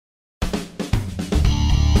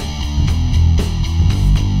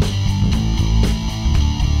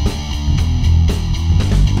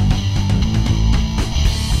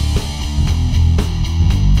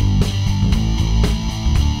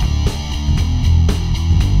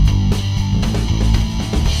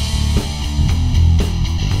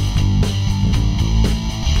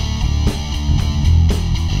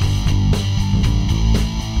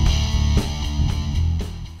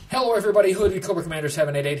everybody, Hooded Cobra Commander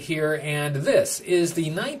 788 here, and this is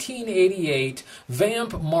the 1988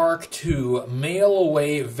 VAMP Mark II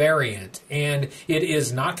mail-away variant. And it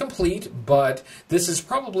is not complete, but this is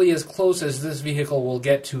probably as close as this vehicle will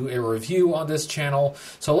get to a review on this channel.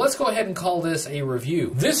 So let's go ahead and call this a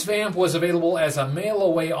review. This VAMP was available as a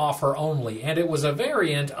mail-away offer only, and it was a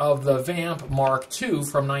variant of the VAMP Mark II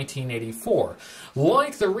from 1984.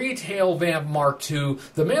 Like the retail VAMP Mark II,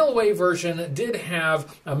 the mail-away version did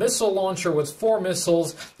have a missile launcher with 4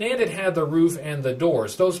 missiles, and it had the roof and the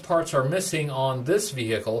doors. Those parts are missing on this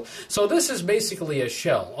vehicle, so this is basically a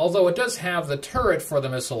shell, although it does have the turret for the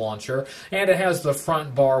missile launcher, and it has the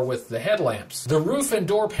front bar with the headlamps. The roof and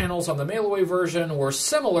door panels on the mail-away version were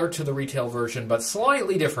similar to the retail version, but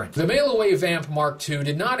slightly different. The mail-away VAMP Mark II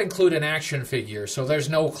did not include an action figure, so there's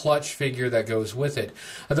no clutch figure that goes with it.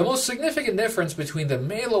 The most significant difference between the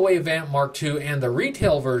mail-away VAMP Mark II and the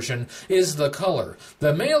retail version is the color.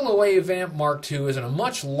 The mail-away VAMP Mark II is in a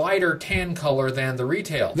much lighter tan color than the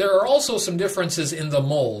retail. There are also some differences in the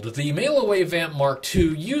mold. The mail-away VAMP Mark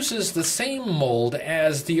II uses the same mold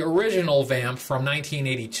as the original VAMP from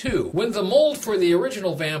 1982. When the mold for the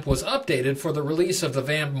original VAMP was updated for the release of the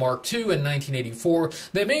VAMP Mark II in 1984,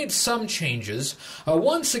 they made some changes.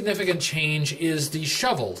 One significant change is the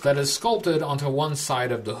shovel that is sculpted onto one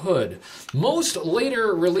side of the hood. Most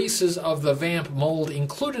later releases of the VAMP mold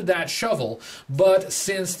included that shovel, but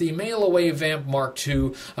since the mail-away VAMP Mark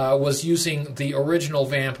II was using the original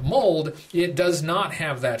VAMP mold, it does not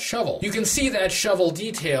have that shovel. You can see that shovel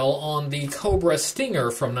detail on the Cobra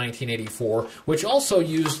Stinger from 1984, which also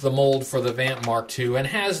used the mold for the VAMP Mark II and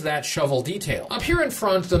has that shovel detail. Up here in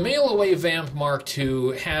front, the mail-away VAMP Mark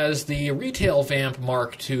II has the retail VAMP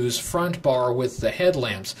Mark II's front bar with the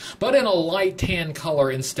headlamps, but in a light tan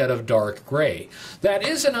color instead of dark gray. That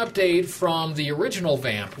is an update from the original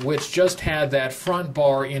VAMP, which just had that front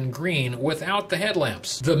bar in green without the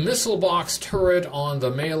headlamps. The missile box turret on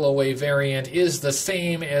the mail-away variant is the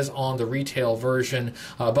same as on the retail version,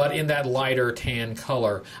 but in that lighter tan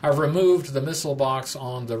color. I've removed the missile box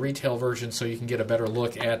on the retail version so you can get a better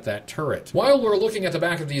look at that turret. While we're looking at the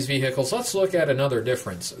back of these vehicles, let's look at another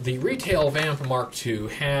difference. The retail VAMP Mark II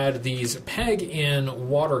had these peg-in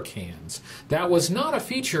water cans. That was not a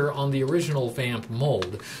feature on the original VAMP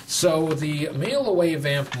mold, so the mail-away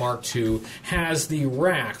VAMP Mark II has the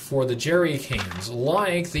rack for the jerry cans,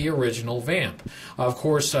 like the original VAMP. Of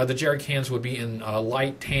course, the jerry cans would be in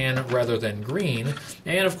light tan rather than green,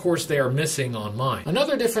 and of course they are missing on mine.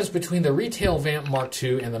 Another difference between the retail VAMP Mark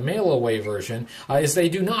II and the mail-away version is they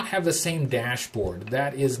do not have the same dashboard.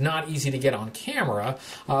 That is not easy to get on camera,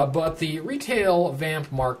 but the retail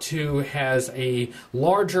VAMP Mark II has a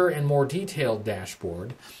larger and more detailed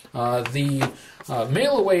dashboard. The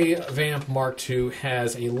mail-away VAMP Mark II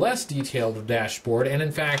has a less detailed dashboard, and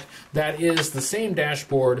in fact, that is the same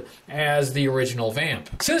dashboard as the original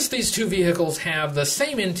VAMP. Since these two vehicles have the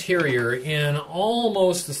same interior in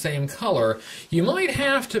almost the same color, you might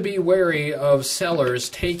have to be wary of sellers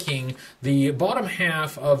taking the bottom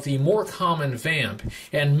half of the more common VAMP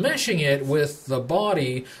and meshing it with the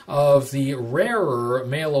body of the rarer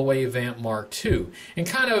mail-away VAMP Mark II, and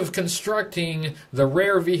kind of constructing the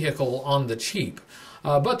rare vehicle on the cheap.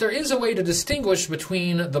 But there is a way to distinguish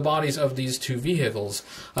between the bodies of these two vehicles.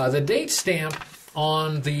 The date stamp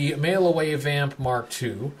on the mail-away VAMP Mark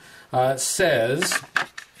II says,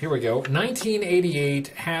 here we go,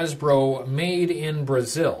 1988 Hasbro, made in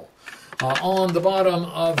Brazil. On the bottom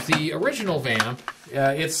of the original VAMP,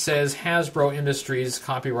 it says Hasbro Industries,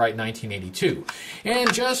 copyright 1982.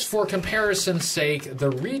 And just for comparison's sake, the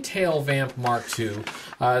retail VAMP Mark II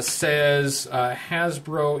says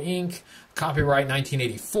Hasbro Inc., copyright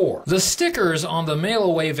 1984. The stickers on the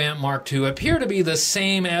mail-away VAMP Mark II appear to be the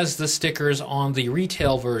same as the stickers on the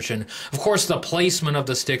retail version. Of course, the placement of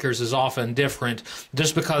the stickers is often different,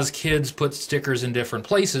 just because kids put stickers in different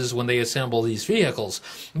places when they assemble these vehicles.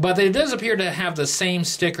 But it does appear to have the same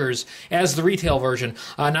stickers as the retail version.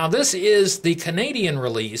 Now, this is the Canadian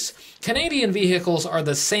release. Canadian vehicles are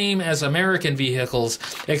the same as American vehicles,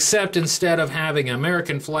 except instead of having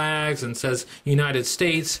American flags and says United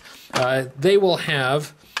States, they will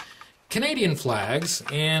have Canadian flags,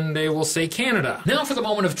 and they will say Canada. Now for the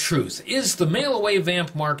moment of truth. Is the mail-away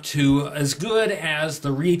VAMP Mark II as good as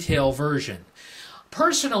the retail version?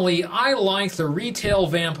 Personally, I like the retail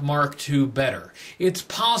VAMP Mark II better. It's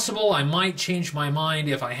possible I might change my mind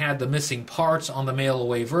if I had the missing parts on the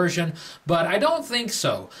mail-away version, but I don't think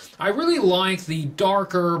so. I really like the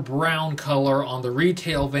darker brown color on the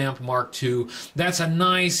retail VAMP Mark II. That's a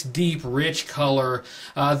nice, deep, rich color.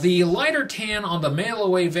 The lighter tan on the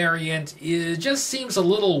mail-away variant just seems a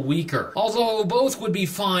little weaker, although both would be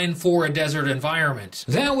fine for a desert environment.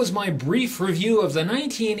 That was my brief review of the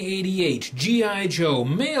 1988 G.I. Joe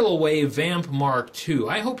mail-away VAMP Mark II.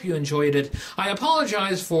 I hope you enjoyed it. I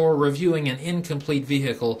apologize for reviewing an incomplete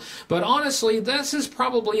vehicle, but honestly, this is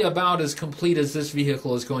probably about as complete as this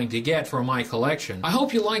vehicle is going to get for my collection. I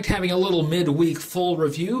hope you liked having a little midweek full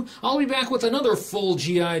review. I'll be back with another full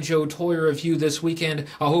G.I. Joe toy review this weekend.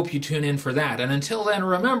 I hope you tune in for that. And until then,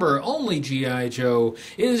 remember, only G.I. Joe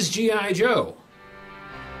is G.I. Joe.